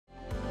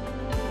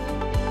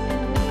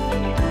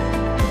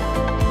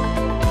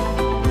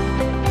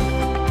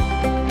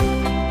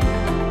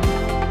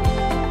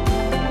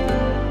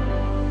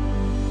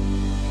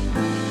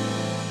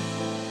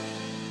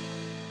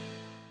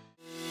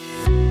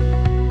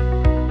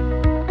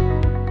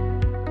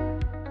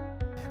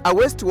A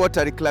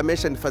wastewater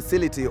reclamation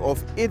facility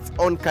of its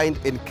own kind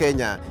in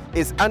Kenya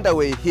is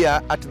underway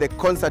here at the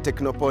Konza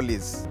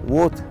Technopolis.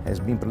 What has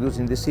been produced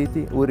in the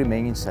city will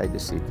remain inside the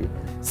city.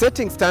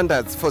 Setting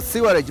standards for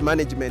sewerage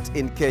management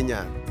in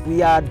Kenya.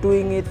 We are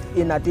doing it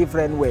in a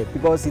different way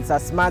because it's a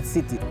smart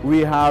city. We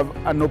have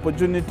an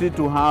opportunity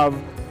to have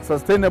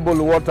sustainable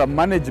water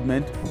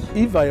management.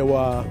 If I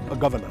were a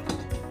governor,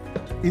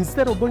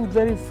 instead of going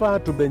very far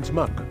to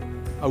benchmark,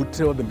 I would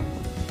tell them,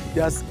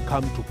 just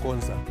come to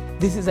Konza.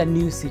 This is a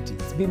new city.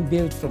 It's been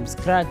built from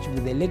scratch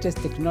with the latest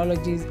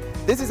technologies.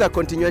 This is a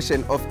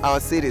continuation of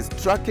our series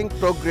tracking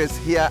progress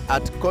here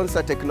at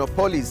Konza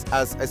Technopolis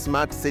as a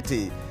smart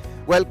city.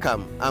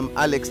 Welcome, I'm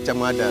Alex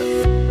Chamwada.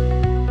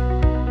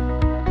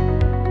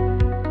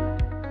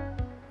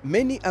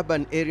 Many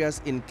urban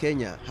areas in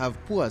Kenya have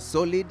poor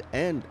solid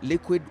and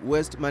liquid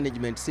waste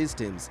management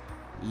systems,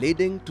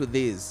 leading to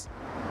these.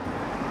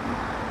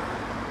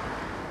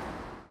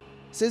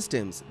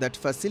 Systems that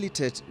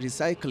facilitate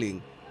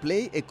recycling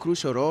play a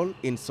crucial role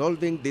in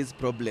solving this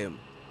problem.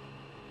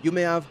 You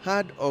may have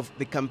heard of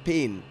the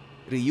campaign,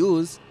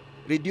 reuse,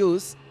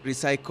 reduce,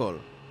 recycle.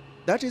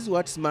 That is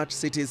what smart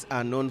cities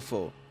are known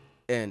for,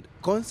 and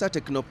Konza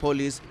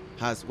Technopolis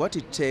has what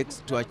it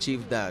takes to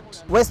achieve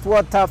that.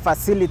 Wastewater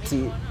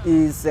facility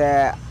is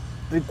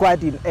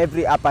required in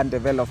every urban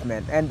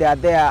development, and they are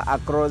there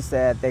across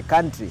the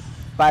country.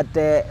 But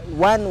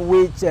one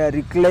which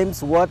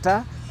reclaims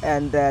water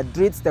and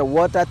treats the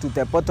water to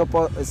the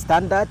potable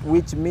standard,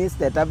 which means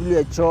the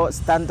WHO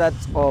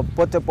standards of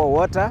potable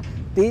water.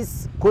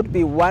 This could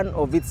be one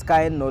of its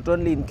kind, not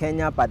only in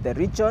Kenya but the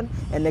region,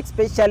 and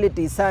especially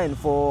designed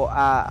for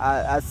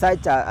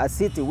such a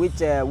city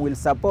which will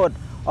support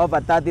over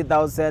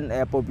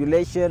 30,000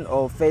 population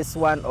of phase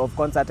 1 of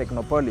Konza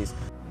Technopolis.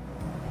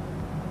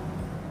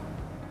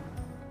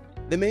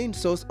 The main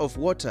source of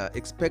water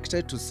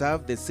expected to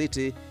serve the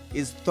city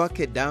is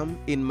Thwake Dam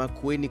in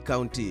Makueni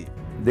County.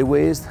 The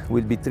waste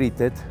will be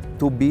treated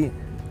to be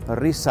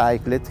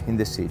recycled in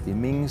the city.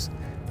 Means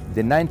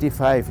the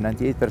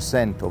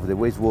 95–98% of the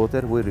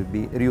wastewater will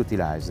be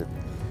reutilized.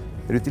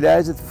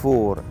 Reutilized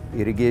for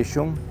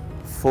irrigation,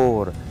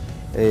 for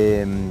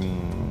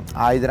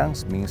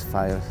hydrants, means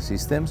fire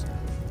systems,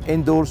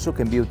 and also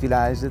can be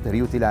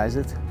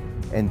reutilized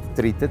and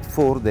treated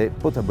for the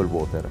potable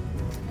water.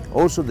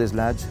 Also the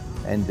sludge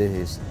and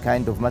this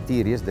kind of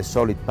materials, the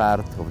solid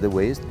part of the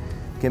waste,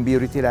 can be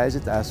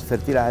reutilized as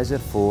fertilizer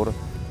for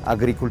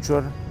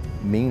agriculture,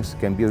 means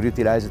can be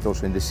reutilized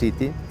also in the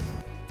city.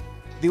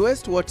 The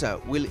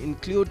wastewater will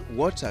include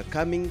water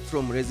coming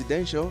from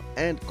residential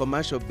and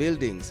commercial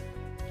buildings,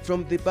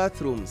 from the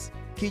bathrooms,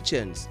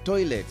 kitchens,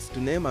 toilets,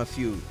 to name a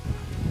few.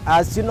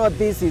 As you know,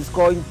 this is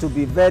going to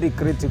be very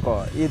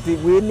critical.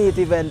 We need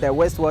even the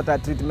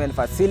wastewater treatment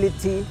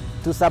facility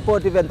to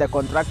support even the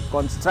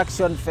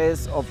construction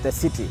phase of the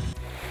city.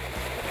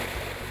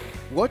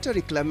 Water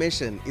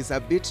reclamation is a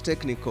bit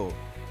technical,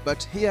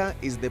 but here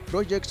is the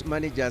project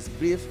manager's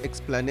brief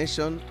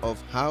explanation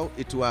of how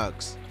it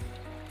works.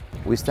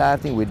 We're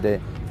starting with the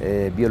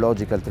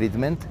biological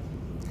treatment.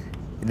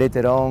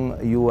 Later on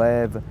you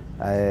have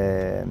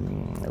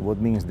what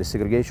means the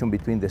segregation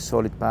between the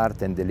solid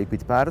part and the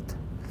liquid part.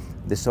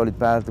 The solid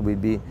part will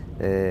be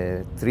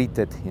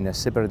treated in a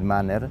separate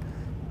manner.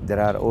 There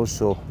are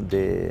also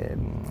the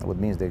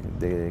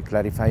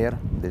Clarifier.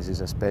 This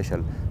is a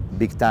special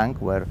big tank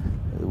where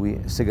we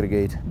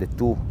segregate the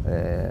two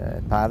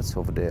parts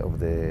of the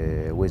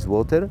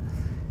wastewater,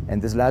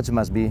 and the sludge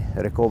must be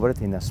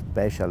recovered in a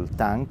special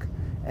tank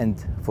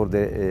and for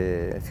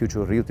the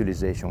future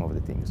reutilization of the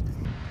things.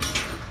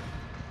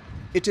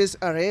 It is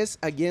a race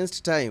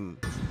against time.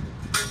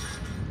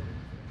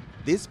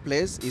 This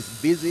place is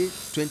busy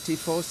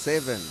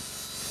 24/7.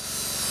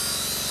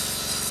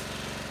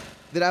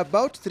 There are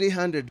about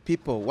 300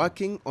 people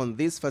working on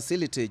this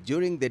facility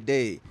during the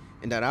day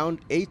and around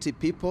 80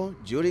 people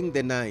during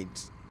the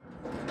night.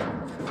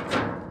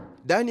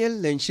 Daniel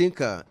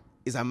Lenshinka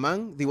is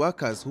among the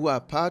workers who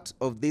are part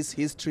of this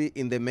history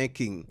in the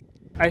making.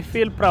 I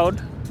feel proud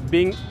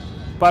being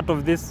part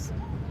of this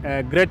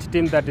great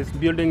team that is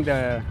building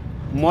the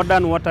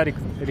modern water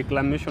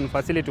reclamation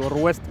facility or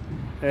waste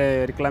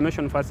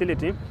reclamation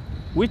facility,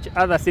 which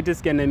other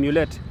cities can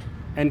emulate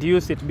and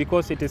use it,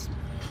 because it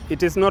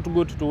is not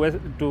good to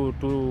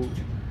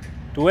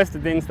waste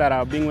things that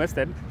are being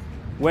wasted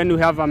when we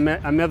have a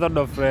method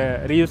of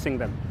reusing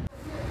them.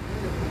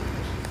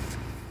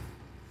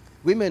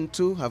 Women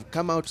too have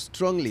come out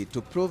strongly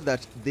to prove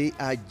that they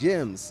are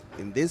gems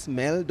in this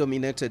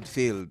male-dominated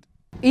field.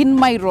 In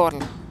my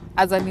role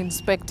as an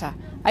inspector,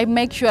 I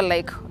make sure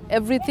like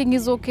everything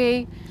is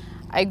okay.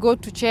 I go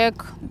to check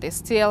the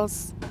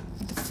stills,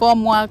 the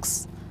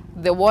formworks,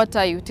 the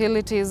water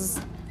utilities,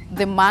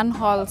 the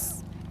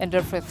manholes, and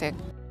everything.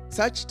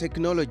 Such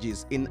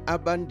technologies in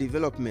urban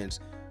development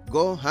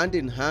go hand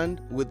in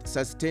hand with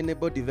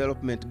sustainable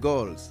development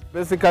goals.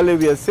 Basically,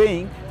 we are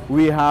saying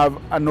we have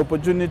an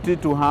opportunity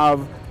to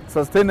have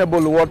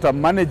sustainable water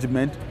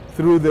management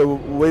through the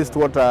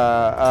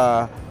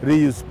wastewater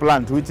reuse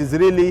plant, which is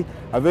really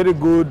a very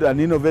good and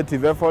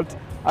innovative effort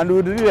And we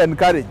would really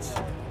encourage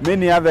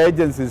many other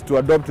agencies to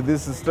adopt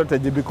this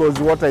strategy because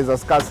water is a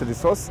scarce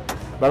resource.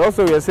 But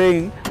also we are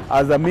saying,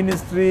 as a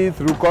ministry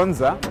through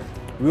Konza,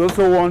 we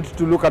also want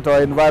to look at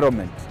our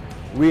environment.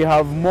 We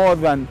have more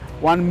than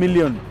 1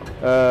 million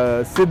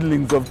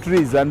seedlings of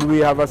trees, and we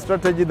have a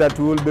strategy that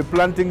we will be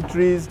planting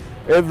trees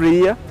every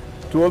year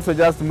to also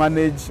just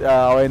manage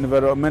our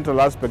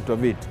environmental aspect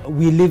of it.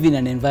 We live in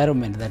an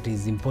environment that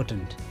is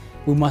important.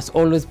 We must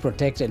always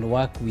protect and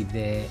work with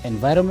the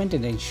environment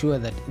and ensure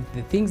that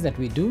the things that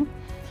we do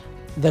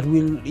that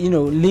will,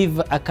 leave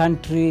a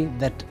country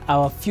that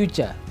our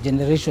future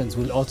generations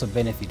will also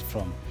benefit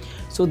from.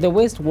 So the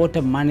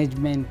wastewater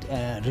management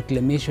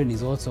reclamation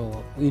is also,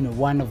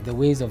 one of the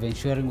ways of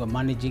ensuring we're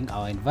managing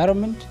our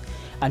environment.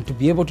 And to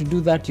be able to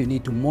do that, you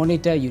need to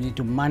monitor, you need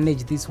to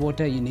manage this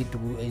water, you need to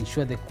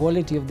ensure the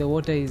quality of the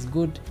water is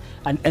good.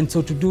 And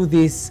so to do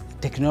this,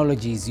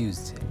 technology is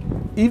used.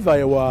 If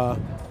I were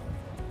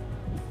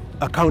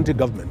a county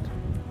government,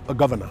 a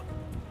governor,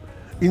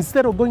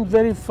 instead of going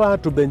very far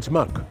to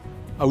benchmark,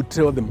 I would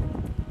tell them,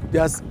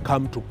 just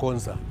come to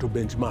Konza to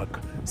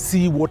benchmark,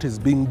 see what is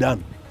being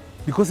done,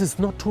 because it's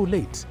not too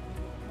late.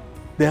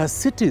 There are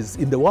cities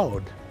in the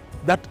world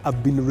that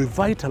have been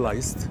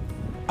revitalized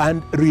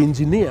and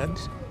re-engineered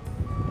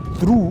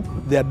through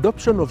the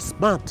adoption of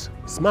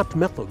smart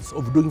methods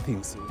of doing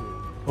things.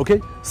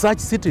 Okay, such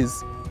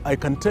cities, I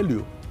can tell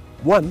you,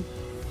 one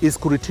is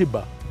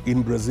Curitiba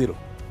in Brazil.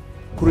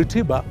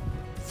 Curitiba,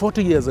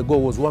 40 years ago,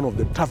 was one of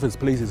the toughest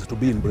places to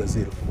be in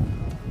Brazil.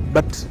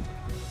 But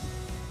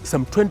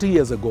some 20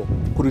 years ago,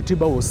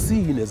 Curitiba was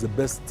seen as the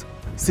best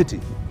city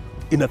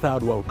in a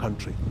third world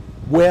country,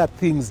 where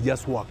things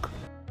just work.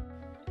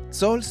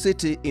 Seoul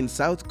City in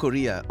South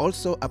Korea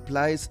also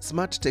applies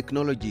smart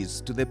technologies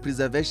to the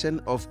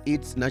preservation of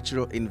its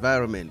natural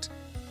environment.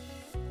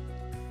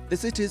 The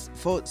city's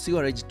 4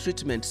 sewerage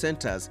treatment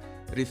centers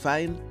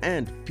refine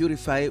and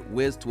purify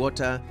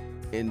wastewater,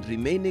 and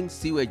remaining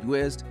sewage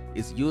waste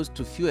is used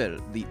to fuel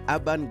the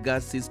urban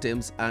gas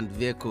systems and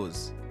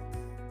vehicles.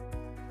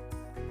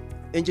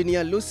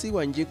 Engineer Lucy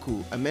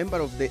Wanjiku, a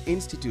member of the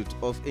Institute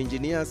of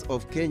Engineers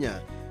of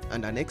Kenya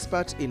and an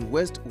expert in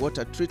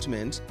wastewater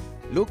treatment,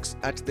 looks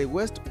at the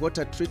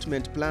wastewater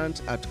treatment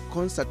plant at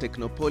Konza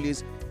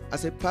Technopolis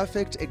as a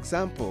perfect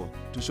example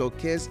to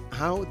showcase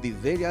how the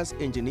various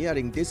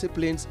engineering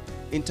disciplines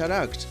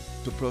interact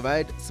to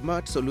provide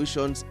smart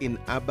solutions in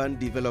urban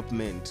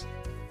development.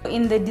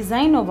 In the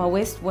design of a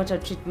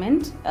wastewater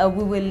treatment,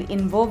 we will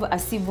involve a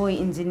civil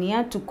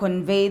engineer to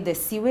convey the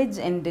sewage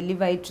and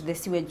deliver it to the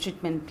sewage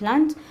treatment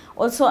plant.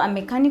 Also, a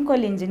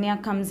mechanical engineer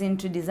comes in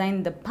to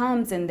design the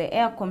pumps and the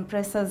air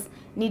compressors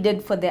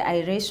needed for the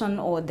aeration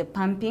or the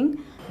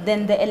pumping.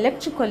 Then the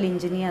electrical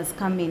engineers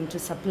come in to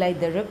supply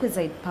the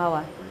requisite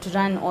power to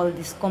run all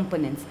these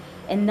components.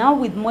 And now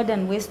with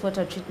modern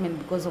wastewater treatment,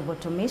 because of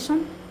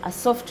automation, a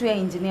software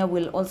engineer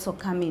will also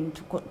come in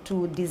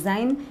to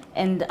design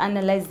and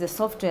analyze the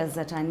softwares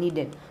that are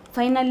needed.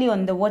 Finally,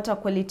 on the water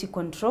quality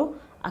control,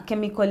 a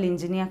chemical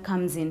engineer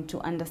comes in to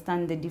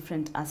understand the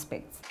different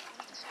aspects.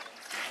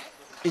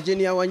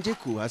 Engineer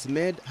Wanjiku has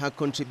made her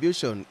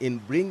contribution in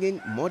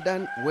bringing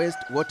modern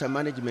wastewater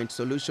management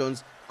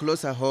solutions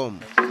closer home.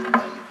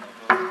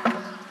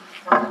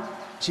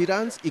 She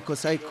runs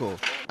EcoCycle,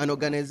 an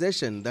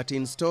organization that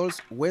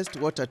installs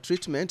wastewater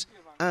treatment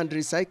and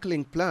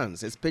recycling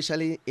plants,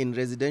 especially in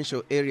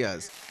residential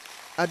areas.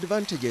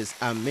 Advantages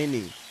are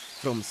many,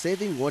 from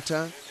saving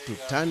water to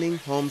turning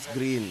homes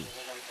green.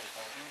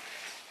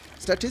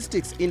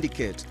 Statistics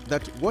indicate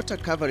that water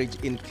coverage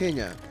in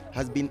Kenya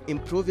has been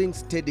improving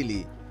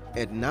steadily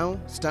and now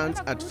stands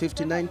at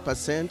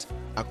 59%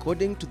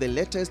 according to the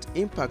latest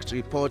impact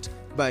report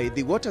by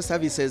the Water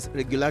Services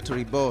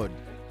Regulatory Board.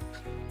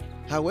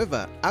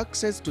 However,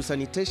 access to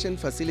sanitation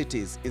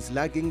facilities is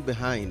lagging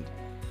behind.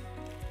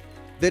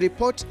 The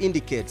report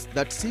indicates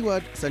that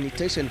seaward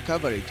sanitation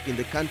coverage in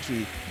the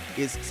country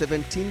is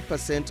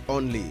 17%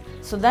 only.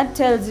 So that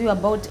tells you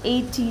about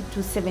 80 to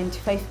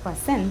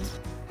 75%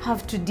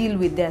 have to deal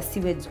with their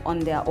sewage on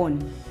their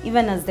own,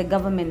 even as the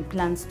government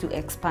plans to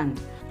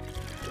expand.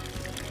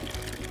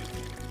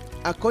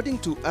 According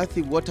to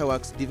Athi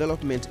Waterworks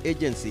Development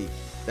Agency,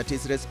 that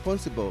is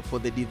responsible for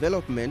the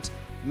development,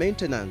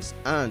 maintenance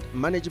and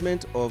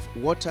management of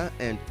water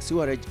and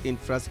sewerage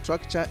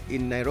infrastructure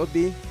in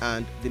Nairobi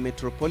and the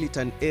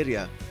metropolitan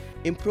area,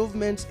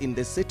 improvements in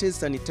the city's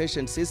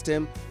sanitation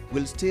system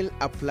will still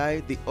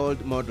apply the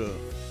old model.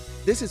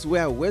 This is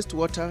where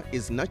wastewater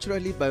is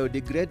naturally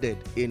biodegraded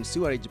in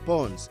sewerage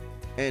ponds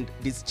and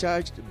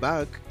discharged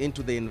back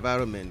into the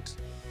environment.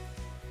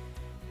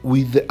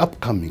 With the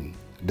upcoming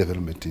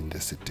development in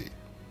the city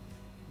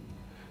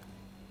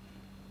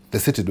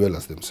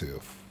dwellers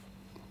themselves,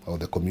 or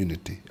the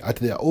community, at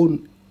their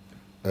own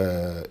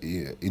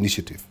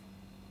initiative,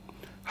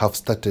 have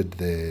started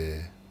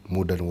the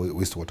modern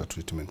wastewater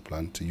treatment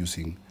plant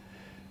using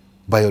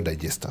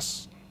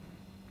biodigesters.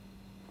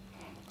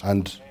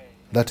 And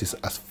that is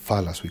as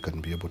far as we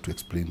can be able to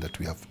explain that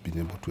we have been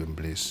able to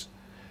embrace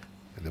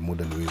the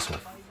modern ways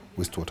of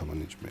wastewater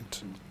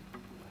management.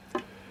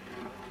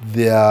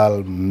 There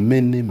are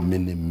many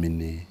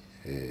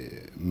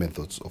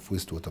methods of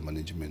wastewater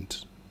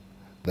management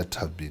that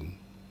have been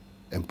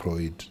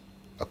employed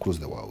across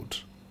the world,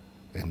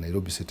 and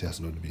Nairobi City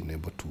has not been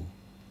able to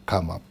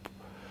come up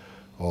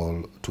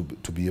or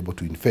to be able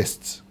to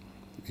invest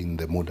in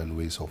the modern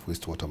ways of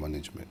wastewater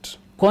management.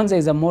 Konza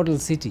is a model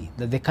city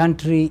that the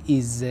country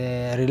is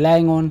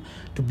relying on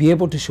to be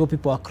able to show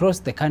people across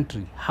the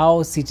country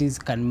how cities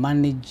can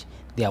manage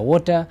their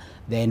water,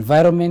 their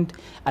environment.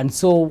 And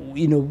so,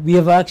 we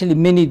have actually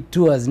many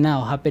tours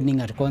now happening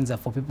at Konza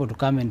for people to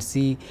come and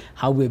see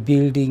how we're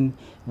building,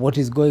 what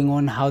is going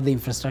on, how the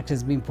infrastructure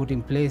is being put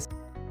in place.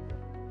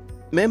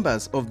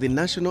 Members of the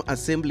National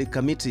Assembly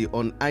Committee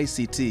on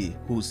ICT,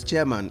 whose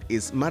chairman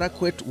is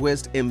Marakwet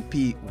West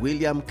MP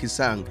William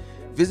Kisang,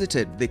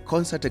 visited the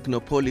Konza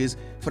Technopolis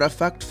for a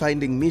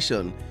fact-finding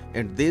mission,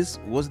 and this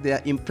was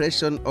their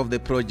impression of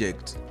the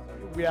project.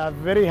 We are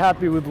very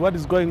happy with what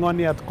is going on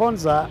here at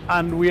Konza,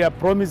 and we are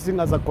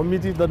promising as a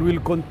committee that we'll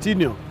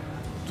continue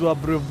to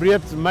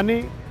appropriate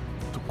money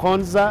to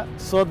Konza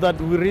so that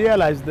we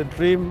realize the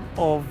dream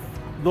of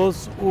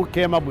those who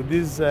came up with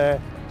this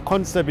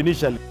concept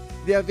initially.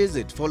 Their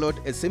visit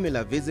followed a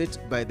similar visit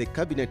by the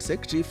Cabinet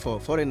Secretary for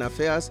Foreign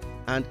Affairs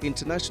and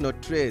International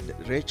Trade,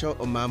 Rachel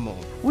Omamo.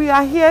 We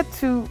are here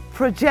to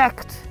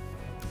project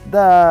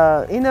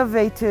the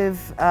innovative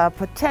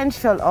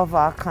potential of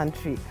our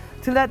country,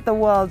 to let the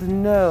world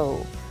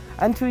know,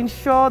 and to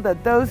ensure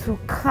that those who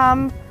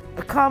come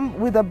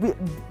with a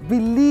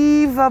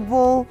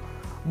believable,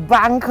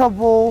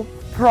 bankable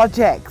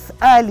projects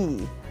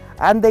early,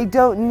 and they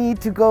don't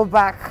need to go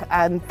back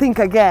and think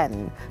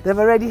again. They've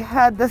already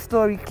heard the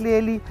story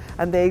clearly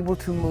and they're able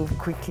to move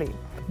quickly.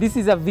 This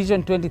is a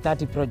Vision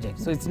 2030 project,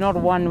 so it's not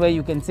one where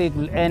you can say it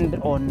will end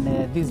on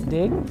this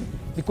day,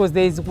 because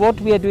there is what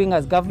we are doing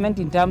as government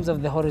in terms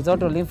of the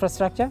horizontal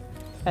infrastructure,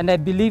 and I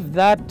believe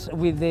that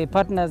with the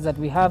partners that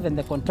we have and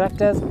the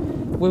contractors,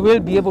 we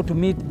will be able to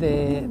meet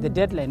the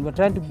deadline. We're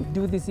trying to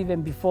do this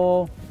even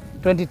before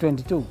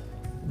 2022.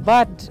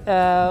 But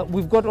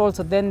we've got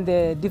also then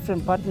the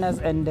different partners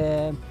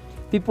and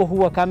people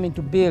who are coming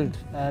to build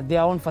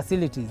their own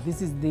facilities.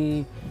 This is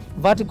the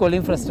vertical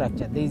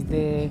infrastructure. There's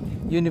the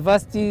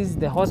universities,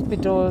 the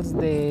hospitals,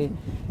 the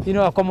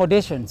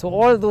accommodation. So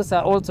all those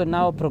are also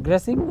now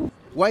progressing.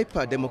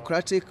 Wiper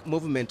Democratic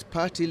Movement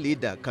Party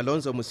leader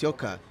Kalonzo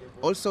Musyoka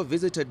also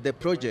visited the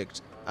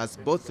project as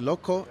both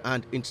local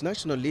and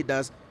international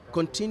leaders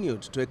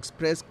continued to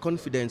express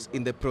confidence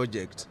in the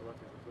project.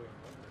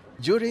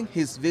 During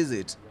his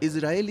visit,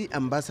 Israeli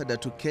ambassador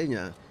to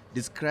Kenya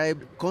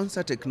described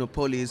Konza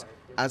Technopolis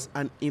as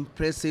an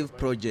impressive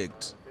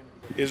project.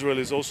 Israel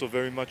is also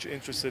very much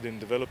interested in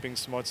developing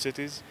smart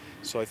cities.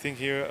 So I think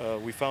here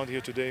we found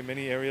here today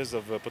many areas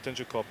of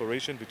potential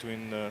cooperation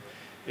between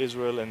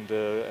Israel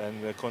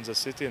and Konza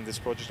City and this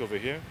project over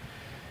here.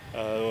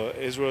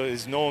 Israel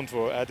is known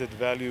for added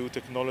value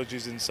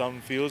technologies in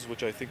some fields,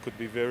 which I think could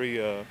be very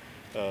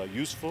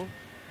useful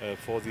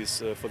for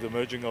the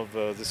merging of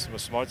this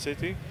smart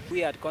city.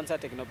 We at Konza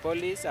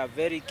Technopolis are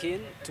very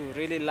keen to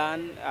really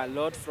learn a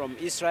lot from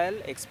Israel,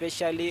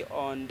 especially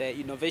on the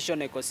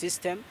innovation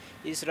ecosystem.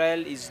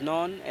 Israel is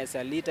known as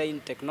a leader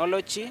in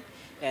technology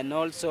and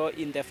also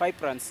in the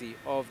vibrancy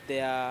of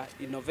their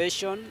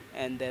innovation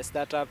and the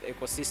startup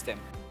ecosystem.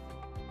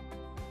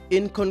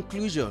 In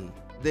conclusion,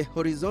 the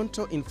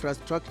horizontal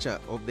infrastructure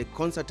of the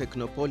Konza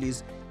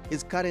Technopolis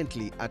is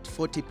currently at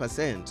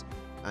 40%.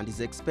 And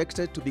is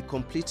expected to be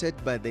completed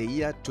by the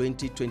year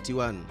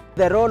 2021.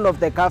 The role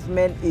of the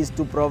government is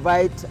to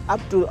provide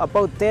up to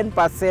about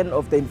 10%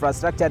 of the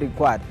infrastructure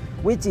required,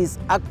 which is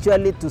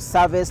actually to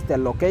service the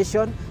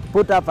location,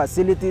 put up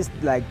facilities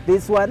like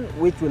this one,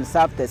 which will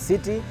serve the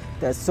city,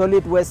 the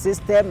solid waste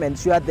system,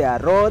 ensure there are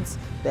roads,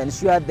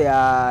 ensure there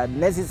are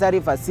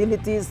necessary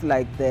facilities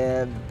like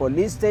the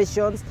police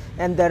stations,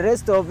 and the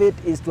rest of it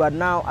is to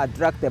now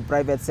attract the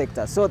private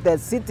sector. So the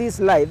city's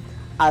life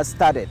has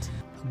started.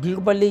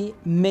 Globally,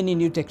 many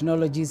new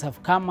technologies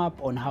have come up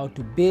on how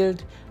to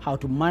build, how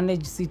to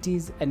manage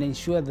cities and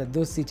ensure that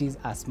those cities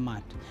are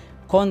smart.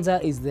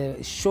 Konza is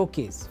the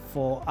showcase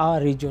for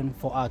our region,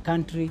 for our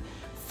country,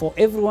 for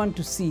everyone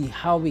to see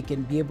how we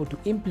can be able to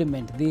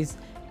implement this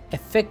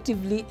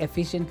effectively,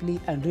 efficiently,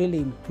 and really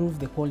improve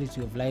the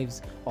quality of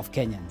lives of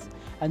Kenyans.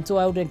 And so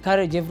I would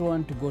encourage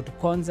everyone to go to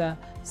Konza,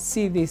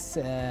 see this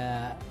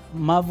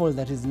marvel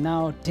that is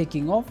now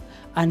taking off,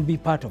 and be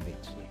part of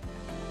it.